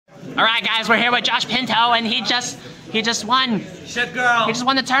Alright guys, we're here with Josh Pinto and he just won. Shit girl. He just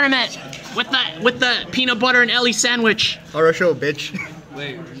won the tournament with the peanut butter and Eli sandwich. Harasho, bitch.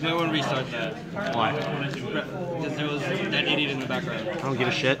 Wait, no one restart that. Why? Because there was that idiot in the background. I don't give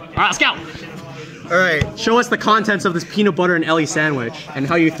a shit. Alright, let's go! Alright. Show us the contents of this peanut butter and Eli sandwich and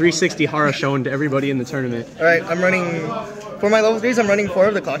how you 360 Harashowned everybody in the tournament. Alright, I'm running, for my level 3s, I'm running 4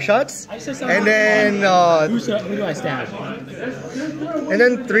 of the clock shots. And then, who do I stab? And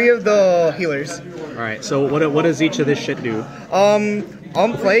then 3 of the healers. Alright, so what does each of this shit do?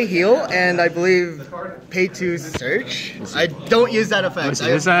 On play, heal, and I believe pay 2 search. I don't use that effect.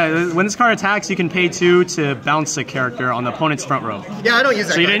 When this card attacks, you can pay 2 to bounce a character on the opponent's front row. Yeah, I don't use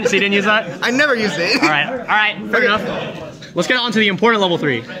that. So you didn't use that? I never used it. Alright, fair enough. Let's get on to the important level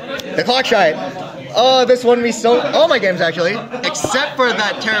 3. The clock shot. Oh, this one we sold all my games actually, except for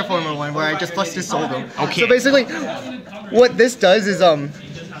that Terraformer one where I just busted sold them. Okay. So basically, what this does is on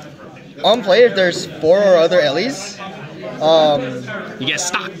play, if there's 4 or other Elis, you get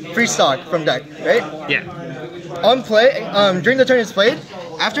stock. Free stock from deck, right? Yeah. On play, during the turn it's played,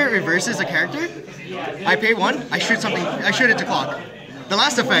 after it reverses a character, I pay 1, I shoot it to clock. The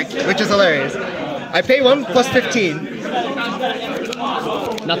last effect, which is hilarious, I pay 1 plus 15.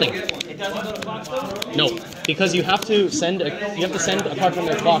 Nothing. No, because you have to send a card from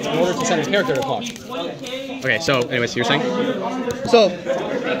their clock in order to send a character to clock. Okay, so anyways, you're saying? So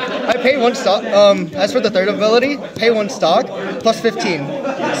I pay 1 stock. As for the third ability, pay 1 stock plus 15.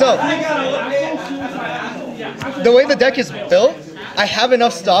 So the way the deck is built, I have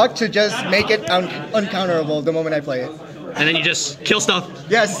enough stock to just make it uncounterable the moment I play it. And then you just kill stuff.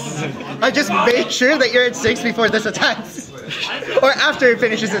 Yes, I just make sure that you're at 6 before this attacks. Or after it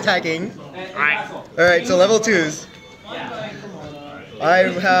finishes attacking. Alright, so level 2s. I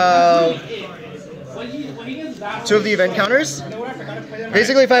have 2 of the event counters.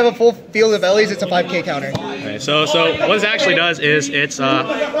 Basically, if I have a full field of Elis, it's a 5k counter. Okay, so what this actually does is it's an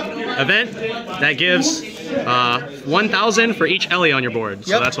event that gives 1,000 for each Eli on your board.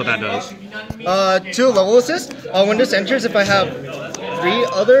 So that's what that does. 2 level assists. When this enters, if I have 3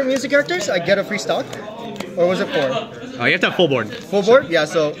 other music characters, I get a free stock. Or was it 4? Oh, you have to have full board. Full board? Yeah,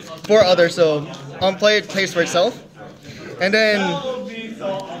 so 4 others. So on play, it pays for itself. And then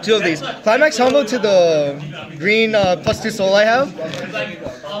 2 of these. Climax Combo to the green plus 2 soul I have.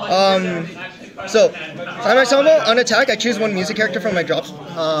 So Climax Combo, on attack, I choose 1 music character from my drops.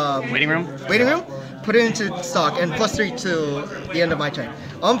 Waiting room? Waiting room. Put it into stock and plus 3 to the end of my turn.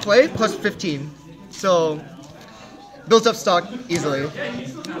 On play, plus 15. So builds up stock easily.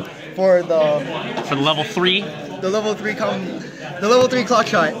 For the level 3? The level 3 clock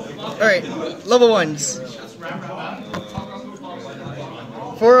shot. Alright, level 1s.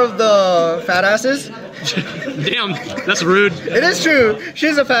 4 of the fat asses. Damn, that's rude. It is true.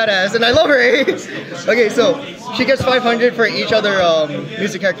 She's a fat ass and I love her. Okay, so she gets 500 for each other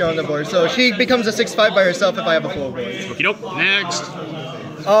music character on the board. So she becomes a 6/5 by herself if I have a full board. Okie doke. Next.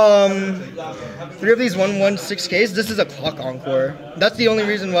 3 of these 1/6Ks. This is a clock encore. That's the only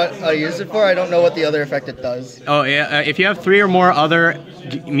reason what I use it for. I don't know what the other effect it does. Oh yeah, if you have 3 or more other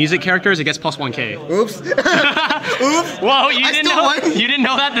music characters, it gets plus 1k. Oops. Oops. Whoa, you didn't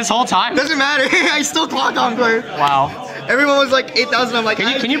know that this whole time? Doesn't matter. I still clock encore. Wow. Everyone was like 8,000. I'm like,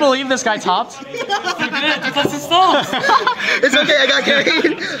 can you believe this guy topped? Because it's It's okay. I got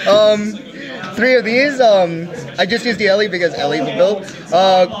carried. 3 of these, I just used the Eli because Eli the build.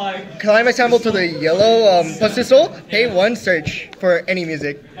 Climax Combo to the yellow plus 2 soul, pay 1 search for any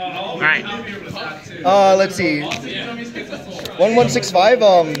music. Alright. Let's see. 1165,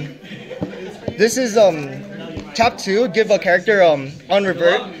 this is tap 2, give a character on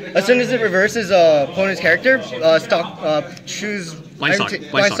revert. As soon as it reverses opponent's character, choose blind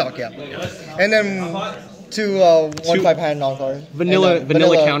stock, yeah. And then 2 1/5 hand encore. Vanilla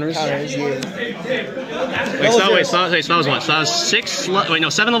counters. Yeah. Wait, so that was what? So that was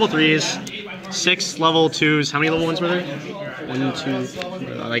 7 level 3s, 6 level 2s. How many level 1s were there? 1, 2,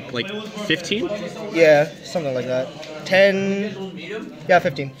 like 15? Yeah, something like that. 10. Yeah,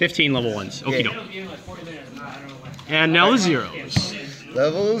 15. 15 level 1s. Okie doke. And now the zeros.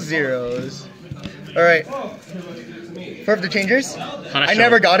 Level 0s. Alright. For the changers, Harasho. I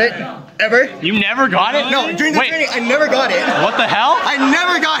never got it. Ever. You never got it? No, during the training, I never got it. What the hell? I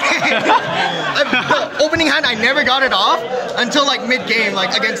never got it. The opening hand, I never got it off. until like mid-game,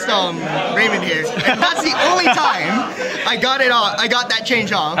 like against Raymond here. And that's the only time I got it off. I got that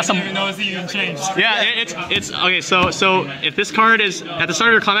change off. That's some, I didn't even know it even changed. yeah, it's okay. So if this card is at the start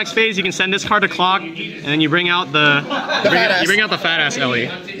of your climax phase, you can send this card to clock, and then you bring out the fat ass Eli.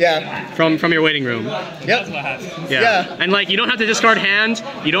 Yeah. From your waiting room. Yep. Yeah. And like you don't have to discard hand.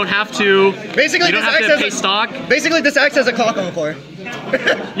 You don't have to. Basically, you don't have to pay stock. Basically, this acts as a clock encore.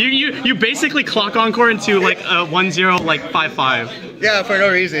 you basically clock encore into like a 1-0 like 5-5. Yeah, for no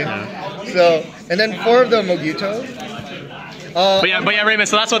reason. Yeah. So, and then 4 of the Moguto. But yeah, Raymond.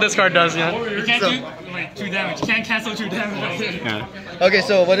 So that's what this card does. Yeah. You can't do like 2 damage. You can't cancel 2 damage. Yeah. Okay,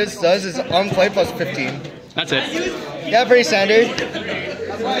 so what this does is on play plus 15. That's it. Yeah, pretty standard.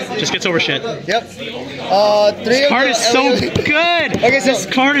 Just gets over shit. Yep. 3 This card is so good. Okay, so this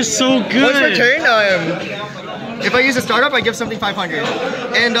card is so good. once per turn, if I use a startup, I give something 500,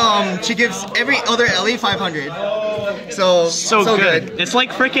 and she gives every other Eli 500. So good. It's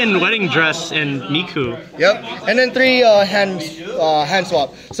like freaking wedding dress and Miku. Yep. And then 3 hand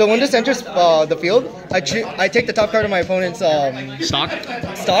swap. So when this enters the field, I take the top card of my opponent's Stock.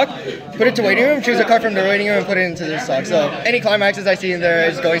 put it to waiting room, choose a card from the waiting room, and put it into the stock. So any climaxes I see in there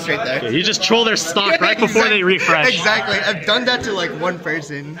is going straight there. Yeah, you just troll their stock right before they refresh. Exactly. I've done that to like one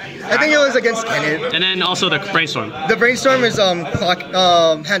person. I think it was against Kenneth. And then also the brainstorm. The brainstorm is clock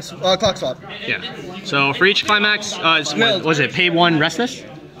swap. Yeah. So for each climax, what was it? Pay 1, rest this?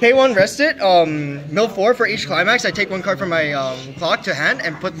 Pay 1, rest it. Mill 4 for each climax. I take 1 card from my clock to hand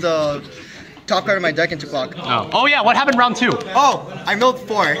and put the top card of my deck into clock. Oh yeah, what happened round 2? Oh, I milled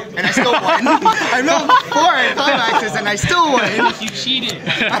 4 and I still won. I milled 4 climaxes and I still won. You cheated.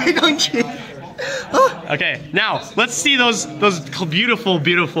 I don't cheat. Okay, now let's see those beautiful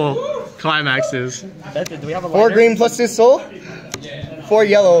climaxes. 4 green plus 2 soul. 4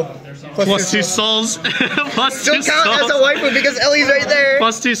 yellow Plus 2 souls. Plus 2 Don't count souls. as a waifu because Ellie's right there.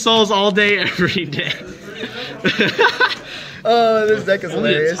 Plus 2 souls all day, every day. Oh, this deck is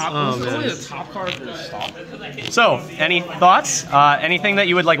hilarious. Oh, man. Only the top card for the stock. So, any thoughts? Anything that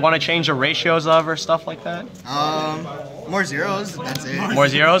you would like want to change the ratios of or stuff like that? More zeros. That's it. More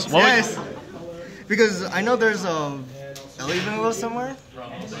zeros? What Yes. Because I know there's a Ellie vanilla somewhere.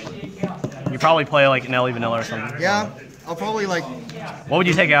 You probably play like an Eli vanilla or something. Yeah. I'll probably like. What would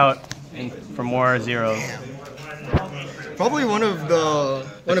you take out for more zeros? Probably one of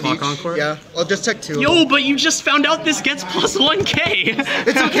Clock each. Encore? Yeah. I'll just check 2. Yo, but you just found out this gets plus 1k.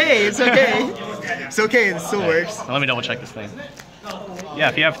 It's okay. It's okay. It's okay. It still works. Now, let me double check this thing. Yeah,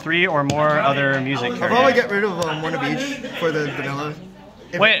 if you have 3 or more other music I'll characters. probably get rid of one of each for the vanilla.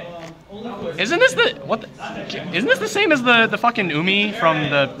 Wait, isn't this the what? Isn't this the same as the fucking Umi from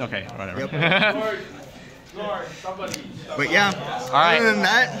the? Okay, whatever. Yep. But yeah. All right. Other than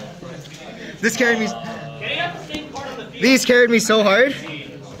that, this carried me. These carried me so hard.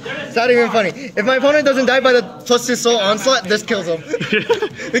 It's not even funny. If my opponent doesn't die by the plus 2 soul onslaught, this kills him.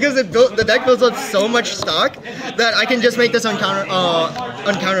 Because the deck builds up so much stock that I can just make this uncounterable.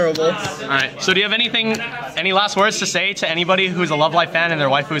 Alright, so do you have any last words to say to anybody who's a Love Live fan and their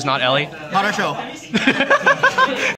waifu is not Eli? Harasho.